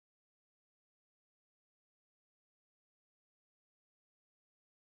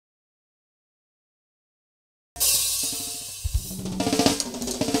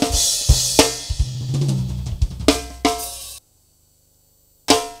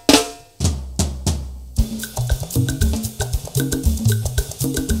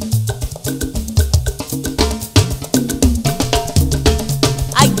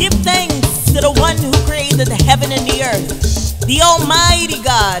the Almighty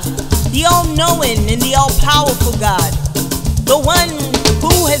God, the all-knowing and the all-powerful God, the one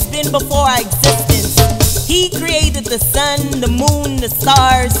who has been before our existence. He created the sun, the moon, the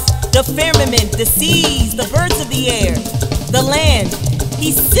stars, the firmament, the seas, the birds of the air, the land.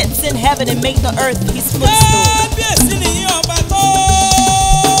 He sits in heaven and makes the earth his footstool.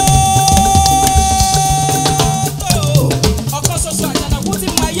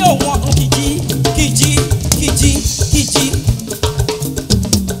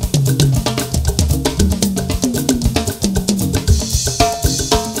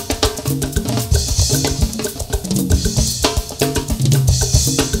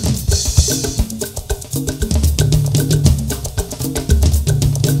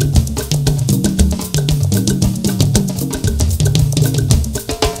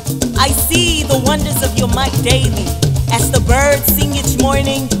 I see the wonders of your might daily, as the birds sing each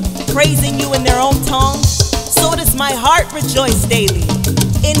morning, praising you in their own tongue. So does my heart rejoice daily.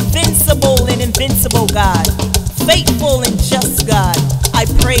 Invincible and invincible God, faithful and just God, I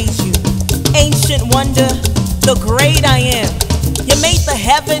praise you. Ancient wonder, the great I am. You made the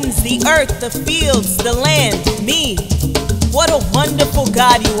heavens, the earth, the fields, the land, me. What a wonderful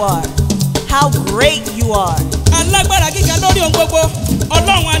God you are. How great you are. Alágbára gíga lórí ohun gbogbo,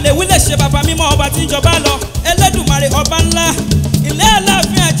 Ọlọ́run àlèwí lè ṣe bàbá mímọ́ ọba tí ń jọba lọ, Ẹlẹ́dùmarè ọba ńlá, ilé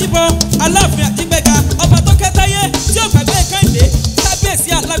aláàfin àjíbọ, aláàfin àjígbéga, ọba tó kẹ́táyé tí ó gbàgbé Kẹ́hìndé, kábíyèsí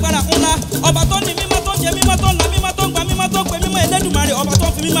alágbára ńlá, ọba tó ní mímọ́ tó ń jẹ mímọ́ tó ń la mímọ́ tó ń gba mímọ́ tó ń pè mímọ́ Ẹlẹ́dùmarè, ọba tó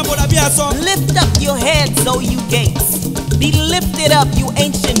ń fi mímọ́ bọ̀dà bí aṣọ. Lift up your heads, O you gates. Be lifted up, you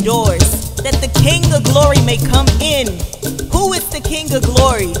ancient doors, that the King of glory may come in. Who is the King of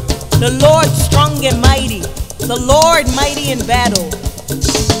glory? The Lord strong and mighty, the Lord mighty in battle.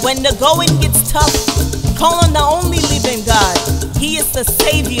 When the going gets tough, call on the only living God. He is the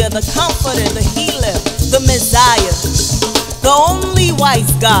Savior, the Comforter, the Healer, the Messiah, the only wise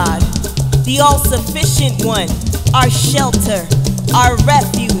God, the all-sufficient one, our shelter, our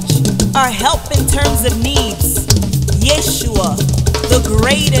refuge, our help in terms of needs. Yeshua, the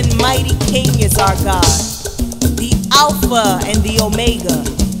great and mighty King, is our God, the Alpha and the Omega.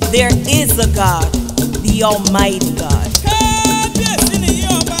 There is a God, the Almighty God.